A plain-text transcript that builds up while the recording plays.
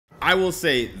I will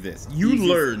say this. You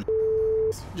learn.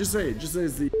 Just say it. Just say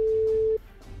it's the.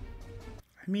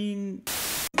 I mean.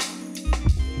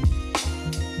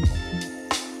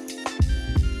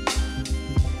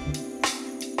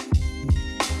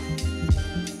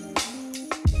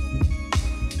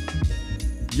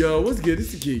 Yo, what's good?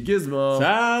 It's the kid Gizmo.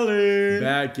 Sally.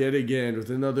 Back yet again with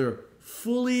another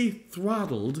fully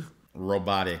throttled,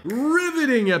 Robotic.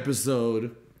 riveting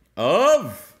episode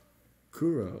Of.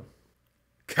 Kuro.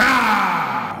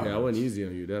 Cow. Yeah, I went easy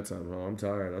on you that time, huh? I'm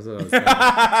tired. That's what I was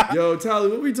saying. Yo, Tally,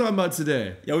 what we talking about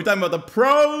today? Yo, we're talking about the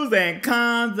pros and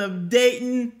cons of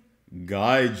dating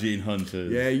Gaijin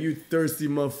Hunters. Yeah, you thirsty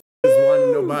motherfuckers want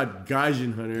to know about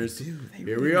Gaijin Hunters. Dude,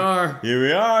 Here we are. Here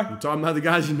we are. I'm talking about the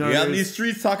Gaijin Hunters. We out in these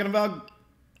streets talking about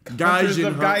hunters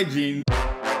of Gaijin.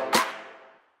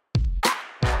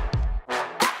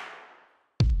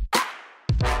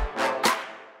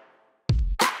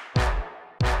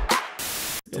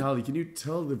 Tally, can you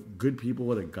tell the good people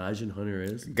what a Gaijin Hunter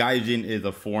is? Gaijin is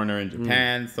a foreigner in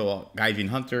Japan, so a Gaijin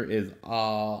Hunter is,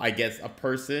 I guess, a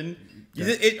person.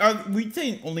 Are we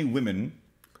saying only women?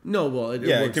 No, well, it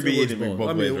Yeah, works, it could be both. both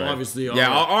I ways, mean, right? obviously, yeah,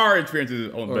 our experience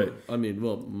is own, but I mean,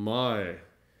 well, my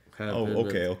happened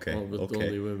okay, with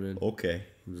only women. Okay,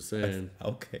 I'm just saying.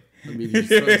 okay. I mean,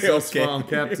 he's so small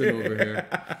captain over here.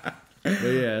 But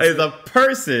yeah, Is a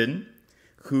person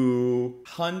who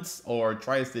hunts or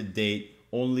tries to date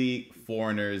only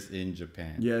foreigners in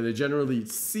Japan. yeah, they generally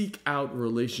seek out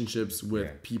relationships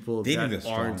with people Dating that is a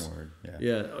strong aren't,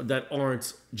 word. that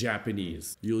aren't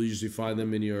Japanese. You'll usually find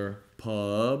them in your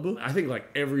pub. I think like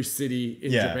every city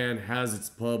in Japan has its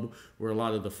pub where a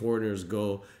lot of the foreigners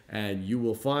go, and you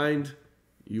will find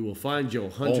your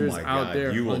hunters out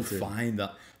there. You hunting. will find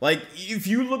the, like, if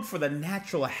you look for the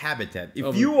natural habitat,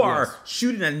 if you are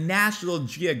shooting a National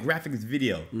Geographic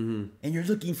video and you're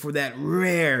looking for that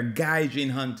rare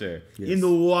Gaijin Hunter in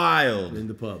the wild, in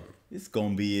the pub. it's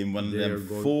gonna be in one of them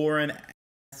foreign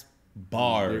ass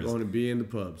bars. They're going to be in the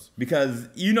pubs Because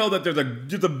you know that there's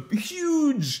a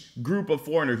huge group of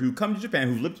foreigners who come to Japan,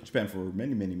 who've lived in Japan for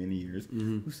many, many, many years,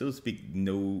 who still speak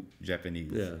no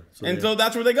Japanese. Yeah, so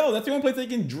that's where they go. That's the only place they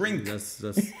can drink. That's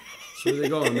where they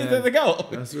go, man. That's where they go.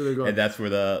 That's where they go. And that's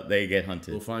where they get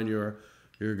hunted. You'll find your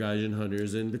Gaijin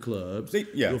Hunters in the clubs.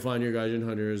 Yeah. You'll find your Gaijin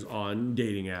Hunters on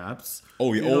dating apps.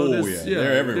 Oh, yeah. Yeah.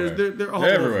 They're everywhere. They're all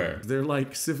everywhere. Over. They're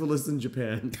like syphilis in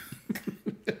Japan.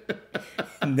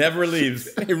 Never leaves.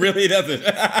 It really doesn't.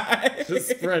 Just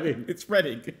spreading. It's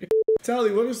spreading.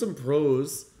 Tally, what are some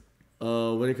pros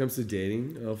when it comes to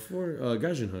dating for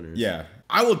Gaijin Hunters? Yeah.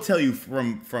 I will tell you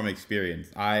from experience.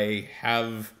 I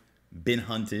have been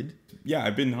hunted. Yeah,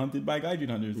 I've been hunted by Gaijin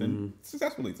Hunters and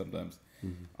successfully sometimes.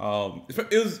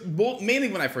 It was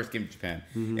mainly when I first came to Japan.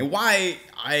 And why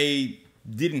I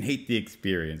didn't hate the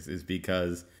experience is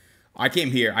because I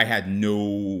came here, I had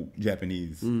no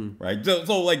Japanese, right?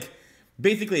 So like,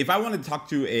 basically, if I wanted to talk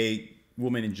to a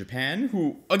woman in Japan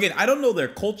who, again, I don't know their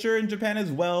culture in Japan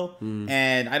as well,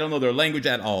 and I don't know their language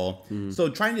at all. So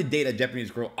trying to date a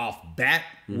Japanese girl off bat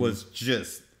was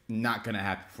just not gonna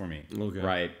happen for me,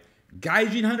 right?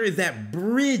 Gaijin Hunter is that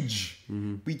bridge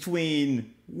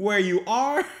between where you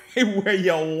are and where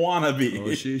you wanna be.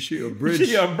 Oh, she a bridge.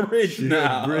 She a bridge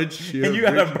now. And you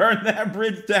gotta burn that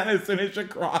bridge down as soon as you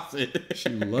cross it. She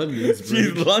London's bridge.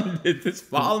 She's London. It's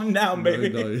falling down, baby.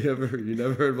 No, you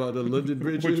never heard about the London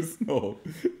bridges? No.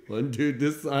 One dude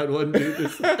this side, one dude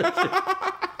this side.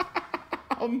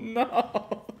 Oh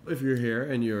no. If you're here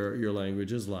and your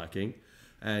language is lacking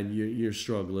and you're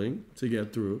struggling to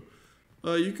get through,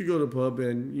 you could go to the pub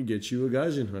and you get you a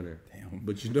Gaijin Hunter. Damn.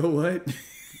 But you know what?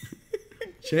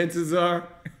 Chances are,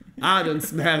 I done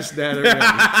smashed that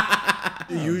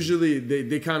already. Usually,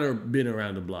 they kind of been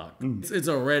around the block. It's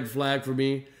a red flag for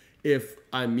me if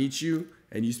I meet you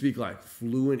and you speak like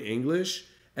fluent English,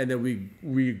 and then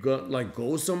we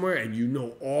go somewhere and you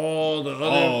know all the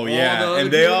other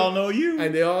and they all know you.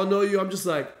 And they all know you. I'm just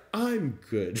like, I'm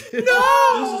good.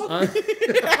 No!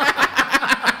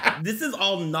 This is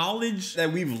all knowledge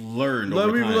that we've learned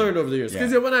over the years.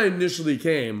 Because when I initially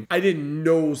came, I didn't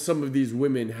know some of these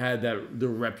women had the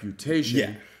reputation.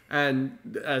 Yeah. And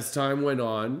as time went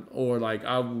on, or like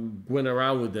I went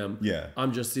around with them,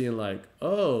 I'm just seeing like,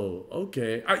 oh,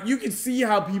 okay. You can see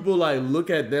how people like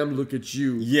look at them, look at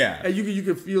you. Yeah. And you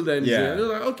can feel that. Yeah. And they're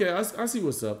like, okay, I see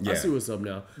what's up. Yeah. I see what's up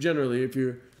now. Generally, if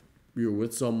you're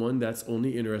with someone that's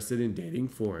only interested in dating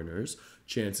foreigners,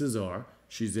 chances are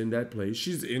she's in that place.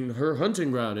 She's in her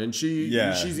hunting ground, and she's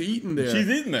eating there. She's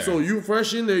eating there. So you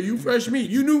fresh in there. You fresh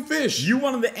meat. You new fish. You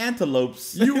one of the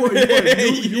antelopes. You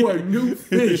are new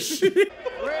fish.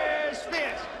 Where's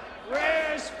fish?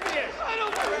 Where's fish? I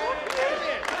don't know.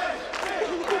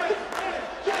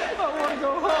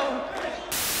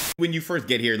 When you first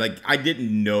get here, like, I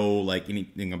didn't know, like,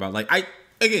 anything about, like,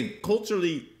 again,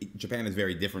 culturally, Japan is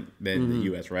very different than the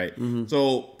U.S., right?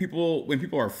 So when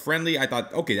people are friendly, I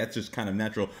thought, okay, that's just kind of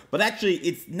natural. But actually,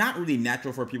 it's not really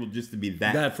natural for people just to be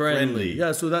that friendly.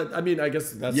 Yeah, so that, I mean, I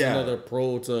guess that's another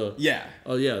pro to... Yeah.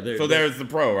 Oh, yeah. So there's the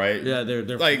pro, right? Yeah, they're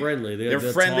like, friendly. They're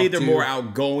friendly, they're more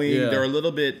outgoing, they're a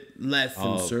little bit less...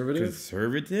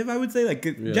 Conservative, I would say. Like,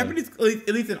 Japanese,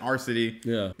 at least in our city,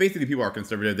 basically people are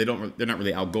conservative. They're not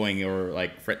really outgoing or,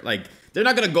 like, they're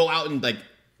not going to go out and, like,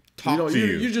 talk to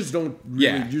you. You just don't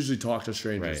really usually talk to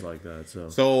strangers like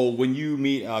that. So when you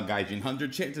meet a Gaijin Hunter,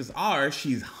 chances are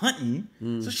she's hunting,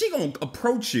 so she gonna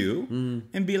approach you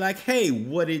and be like, "Hey,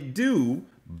 what it do?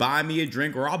 Buy me a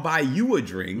drink, or I'll buy you a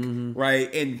drink,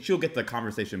 right?" And she'll get the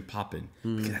conversation popping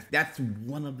because that's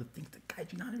one of the things that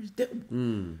Gaijin Hunters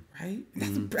do, right?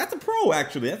 That's a pro,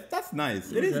 actually. That's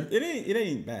nice. It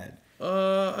ain't bad.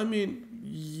 I mean,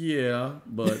 yeah,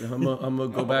 but I'm gonna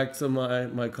go back to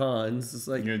my cons. It's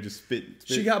like you're gonna just spit.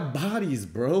 She got bodies,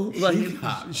 bro. Like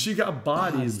she got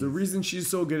bodies. The reason she's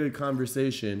so good at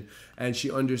conversation and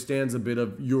she understands a bit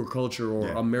of your culture or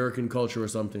American culture or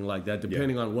something like that,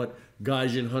 depending on what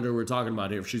Gaijin Hunter we're talking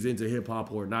about here, if she's into hip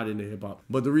hop or not into hip hop.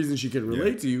 But the reason she can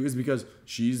relate to you is because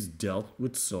she's dealt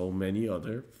with so many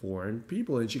other foreign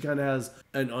people, and she kind of has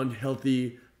an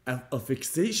unhealthy a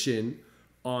fixation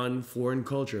on foreign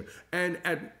culture. And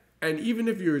even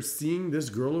if you're seeing this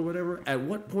girl or whatever, at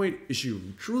what point is she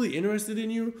truly interested in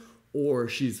you, or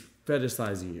she's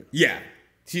fetishizing you? Yeah,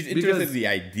 she's interested in the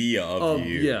idea of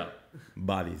you. Yeah,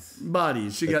 bodies.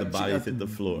 She got the bodies hit the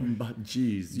floor.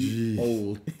 Jeez, you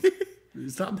old.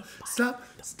 Stop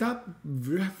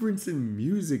referencing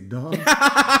music, dog.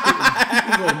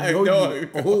 People know you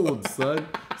old, son.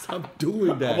 Stop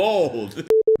doing that. I'm old.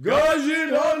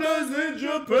 Gaijin Hunters in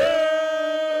Japan.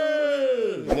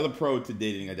 Another pro to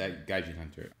dating a Gaijin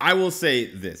Hunter. I will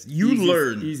say this: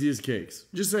 learn easiest cakes.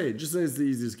 Just say it. Just say it's the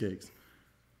easiest cakes.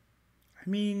 I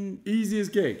mean,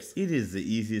 easiest cakes. It is the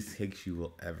easiest cakes you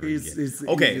will ever get. It's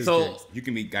okay, so cakes. You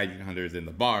can meet Gaijin Hunters in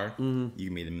the bar. You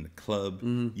can meet them in the club.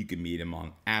 You can meet them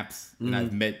on apps. And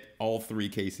I've met all three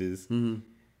cases.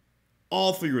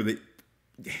 All three were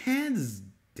hands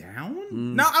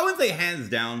down. No, I wouldn't say hands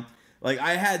down. Like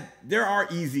there are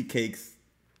easy cakes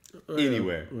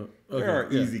anywhere. There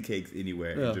are easy cakes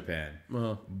anywhere in Japan.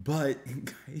 But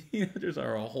there's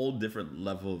are a whole different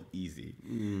level of easy.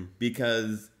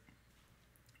 Because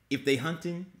if they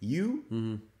hunting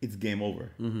you, it's game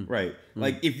over. Right?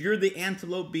 Like if you're the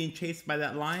antelope being chased by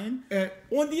that lion,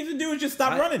 one thing you have to do is just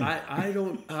stop running.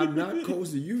 I'm not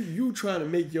cozy. You trying to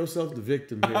make yourself the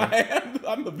victim here.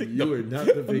 I'm the victim. You are not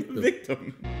the victim. I'm the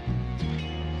victim.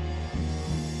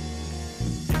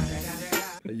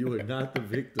 You are not the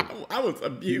victim. I was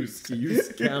abused. You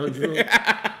scoundrel.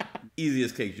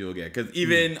 Easiest cakes you'll get. Because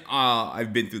even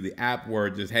I've been through the app where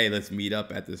just, hey, let's meet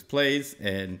up at this place,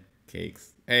 and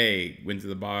cakes. Hey, went to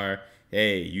the bar.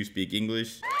 Hey, you speak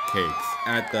English? Cakes.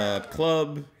 At the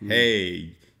club,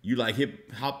 hey, you like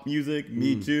hip hop music?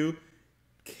 Me too.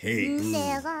 Cakes.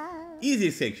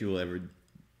 Easiest cakes you will ever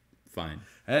find.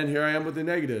 And here I am with the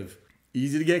negative.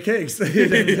 Easy to get cakes.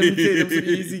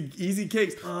 easy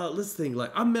cakes. Let's think.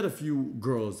 Like, I met a few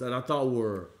girls that I thought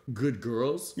were good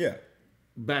girls. Yeah.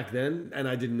 Back then, and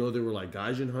I didn't know they were like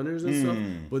Gaijin Hunters and stuff.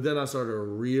 But then I started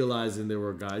realizing they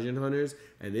were Gaijin Hunters,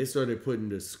 and they started putting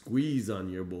the squeeze on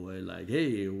your boy. Like,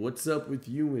 hey, what's up with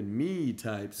you and me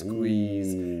type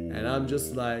squeeze. And I'm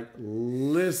just like,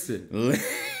 listen.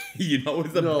 You know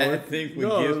it's a bad thing when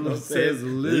Gizmo says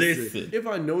listen. If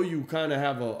I know you kind of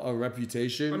have a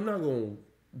reputation, I'm not going to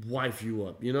wife you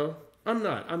up, you know? I'm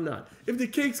not. If the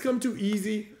cakes come too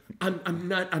easy, I'm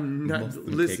not. Most of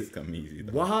the listen, cakes come easy,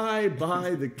 though. Why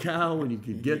buy the cow when you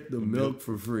can get the milk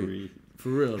for free? For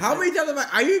real. How many times have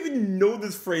I didn't even know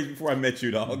this phrase before I met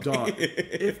you, dog.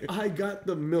 If I got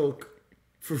the milk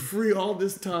for free all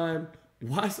this time,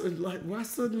 why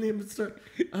suddenly I'm gonna start?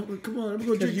 Come on, I'm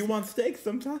gonna drink. You want steak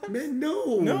sometime? Man,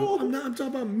 no, I'm not. I'm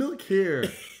talking about milk here.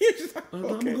 I'm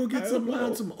gonna go get some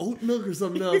oat milk or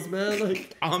something else, man.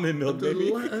 Like almond milk,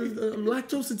 baby. I'm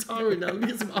lactose intolerant now. Let me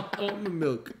get some almond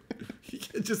milk. You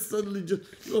can't just suddenly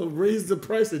raise the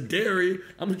price of dairy.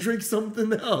 I'm gonna drink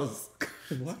something else.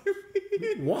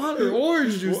 Water,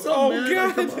 orange juice. Oh man.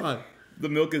 God! Like, come on. The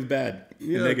milk is bad.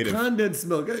 Yeah, negative. Condensed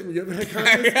milk. You ever had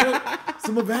condensed milk?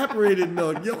 Some evaporated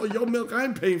milk. Your milk, I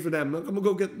ain't paying for that milk. I'm gonna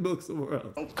go get milk somewhere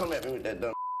else. Don't come at me with that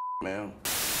dumb man.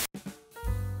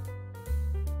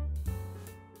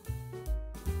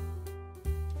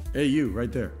 Hey, you,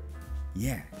 right there.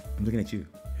 Yeah, I'm looking at you.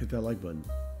 Hit that like button.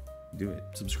 Do it.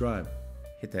 Subscribe.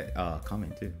 hit that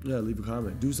comment too. Yeah, leave a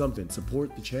comment. Do something.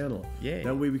 Support the channel. Yeah.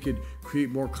 That way we could create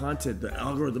more content. The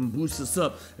algorithm boosts us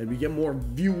up and we get more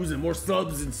views and more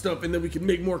subs and stuff, and then we can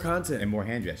make more content. And more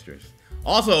hand gestures.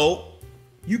 Also,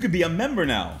 you could be a member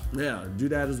now. Yeah, do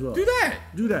that as well. Do that.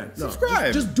 Do that. No,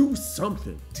 Subscribe. just do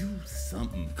something. Do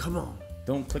something. Come on.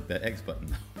 Don't click that X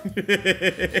button.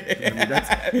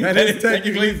 That is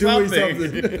technically doing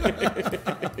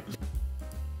something.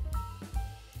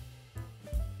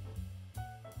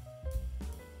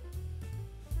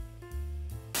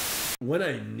 When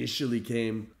I initially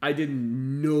came, I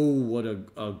didn't know what a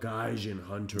Gaijin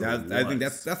Hunter was. I think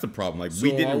that's the problem. Like,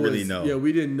 we didn't really know. Yeah,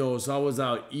 we didn't know. So I was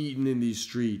out eating in these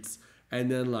streets. And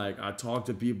then, like, I talked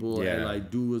to people, and,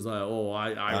 like, dude was like, oh,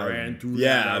 I ran through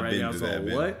that. I ran down. So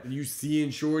what? You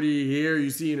seeing Shorty here, you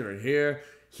seeing her here.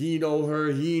 He know her.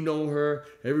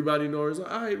 Everybody knows her.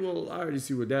 Like, all right, well, I already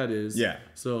see what that is. Yeah.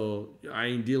 So I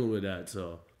ain't dealing with that.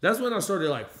 So that's when I started,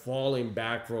 like, falling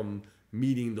back from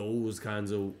meeting those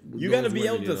kinds of. You got to be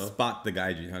able to spot the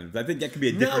Gaijin Hunters. I think that could be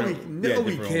a different. Now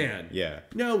we can. Yeah.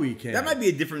 Now we can. That might be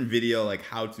a different video, like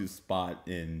how to spot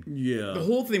in. Yeah. The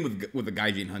whole thing with the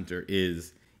Gaijin Hunter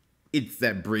is it's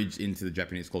that bridge into the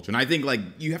Japanese culture, and I think like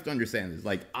you have to understand this.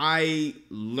 Like I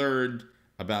learned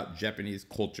about Japanese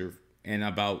culture and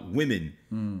about women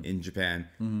in Japan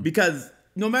because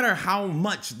no matter how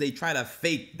much they try to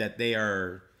fake that they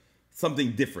are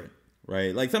something different.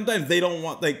 Right? Like sometimes they don't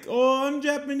want like, oh, I'm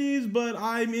Japanese, but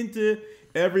I'm into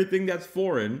everything that's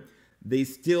foreign. They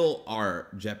still are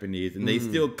Japanese and they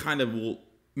still kind of will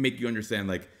make you understand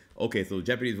like, okay, so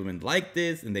Japanese women like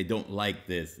this and they don't like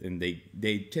this. And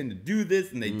they tend to do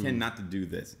this and they tend not to do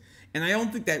this. And I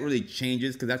don't think that really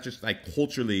changes because that's just like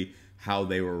culturally how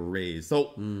they were raised.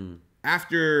 So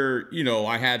after, you know,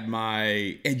 I had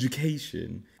my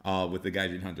education with the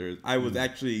Gaijin Hunters, I was I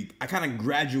kind of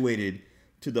graduated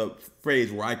to the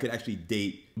phrase where I could actually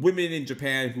date women in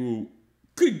Japan who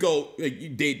could go like you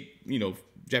date, you know,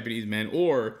 Japanese men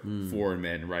or foreign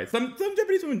men, right? Some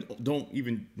Japanese women don't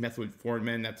even mess with foreign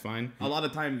men. That's fine. A lot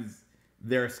of times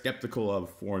they're skeptical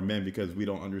of foreign men because we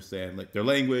don't understand like their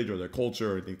language or their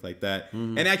culture or things like that.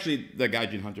 And actually, the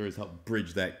Gaijin Hunter has helped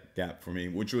bridge that gap for me,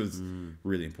 which was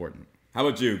really important. How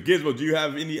about you? Gizmo, do you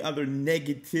have any other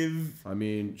negative? I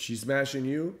mean, she's smashing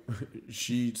you.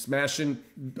 She smashing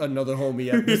another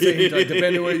homie at the same time,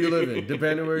 depending where you live in.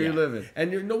 Depending where you live in.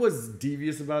 And you know what's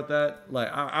devious about that? Like,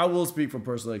 I will speak from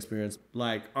personal experience.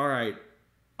 Like, all right,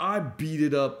 I beat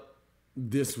it up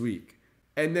this week.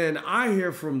 And then I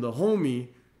hear from the homie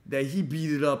that he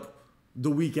beat it up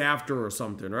the week after or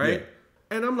something, right?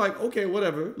 Yeah. And I'm like, okay,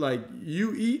 whatever. Like,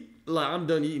 you eat. Like, I'm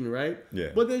done eating, right? Yeah.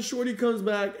 But then Shorty comes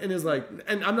back and is like,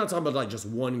 and I'm not talking about like just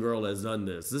one girl has done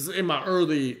this. This is in my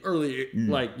early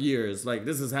like years. Like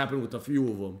this has happened with a few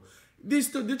of them. They're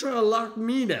trying to lock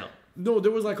me down. No,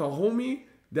 there was like a homie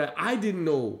that I didn't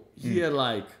know he had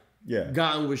like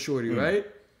gotten with Shorty, right?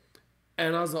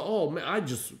 And I was like, oh man, I'm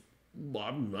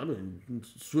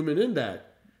swimming in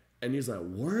that. And he's like,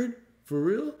 word? For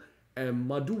real? And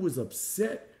my dude was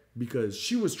upset because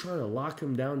she was trying to lock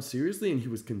him down seriously and he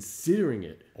was considering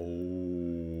it.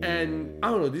 Oh. And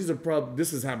I don't know, this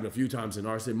has happened a few times in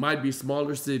our city. Might be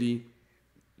smaller city.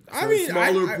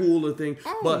 Smaller pool or thing.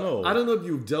 I don't know if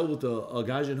you've dealt with a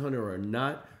Gaijin Hunter or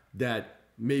not that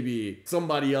maybe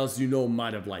somebody else you know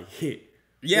might have like hit.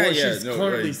 Yeah, or she's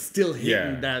currently still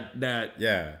hitting that.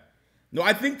 Yeah. No,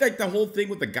 I think like the whole thing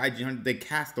with the Gaijin Hunter, they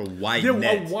cast a wide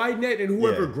net. A wide net, and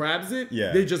whoever grabs it,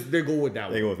 they go with that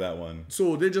one. They go with that one.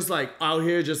 So they're just like out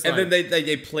here, just and then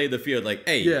they play the field like,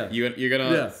 hey, you want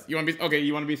to be okay?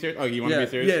 You want to be serious? Oh, you want to be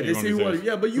serious? Yeah, they say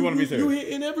but you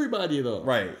hitting everybody though.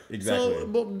 Right, exactly. So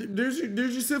but there's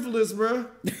your syphilis, bro.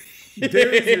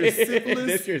 There's your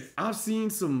syphilis. I've seen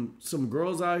some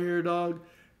girls out here, dog,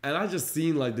 and I just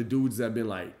seen like the dudes that been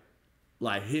like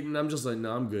hitting, I'm just like,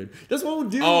 no, I'm good. That's what I'm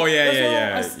doing. Oh,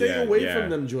 I stay away from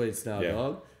them joints now,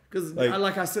 dog. Because,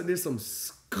 like I said, there's some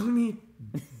scummy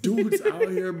dudes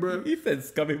out here, bro. He said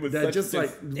scummy with that such just disdain.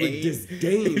 like with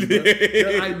disdain, bro.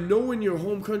 That I know in your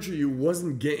home country you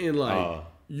wasn't getting like,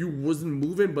 you wasn't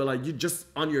moving, but like you just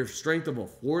on your strength of a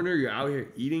foreigner, you're out here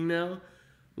eating now.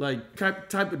 Like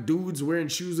type of dudes wearing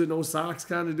shoes with no socks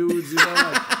kind of dudes, you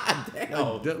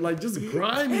know, like just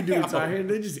grimy dudes out here and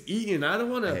they're just eating. I don't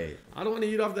want to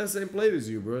eat off that same plate as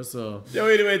you, bro. So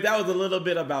anyway, that was a little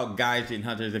bit about Gaijin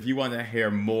Hunters. If you want to hear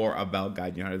more about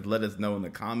Gaijin Hunters, let us know in the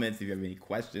comments. If you have any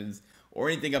questions or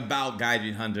anything about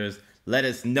Gaijin Hunters, let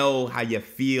us know how you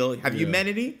feel. Have you met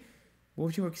any? What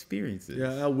was your experiences?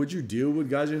 Yeah, would you deal with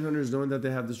Gaijin Hunters knowing that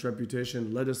they have this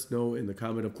reputation? Let us know in the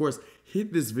comment. Of course,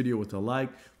 hit this video with a like,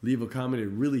 leave a comment. It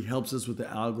really helps us with the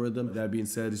algorithm. That being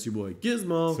said, it's your boy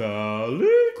Gizmo.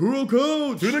 Salute. Kuro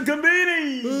Kouch. To the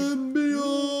committee. And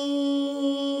beyond.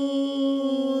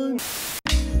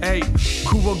 Hey,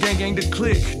 Kuro gang the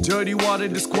click, dirty water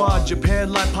the squad,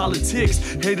 Japan like politics,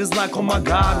 haters like oh my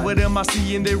god, what am I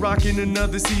seeing? They rocking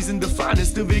another season, the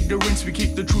finest of ignorance, we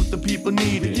kick the truth the people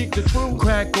need it, kick the truth,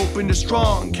 crack open the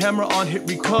strong, camera on hit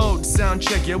recode, sound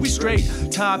check, yeah we straight,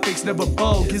 topics never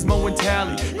bold, Gizmo and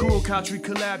Tally, Kuro Kouch we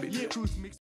collab it, truth mix.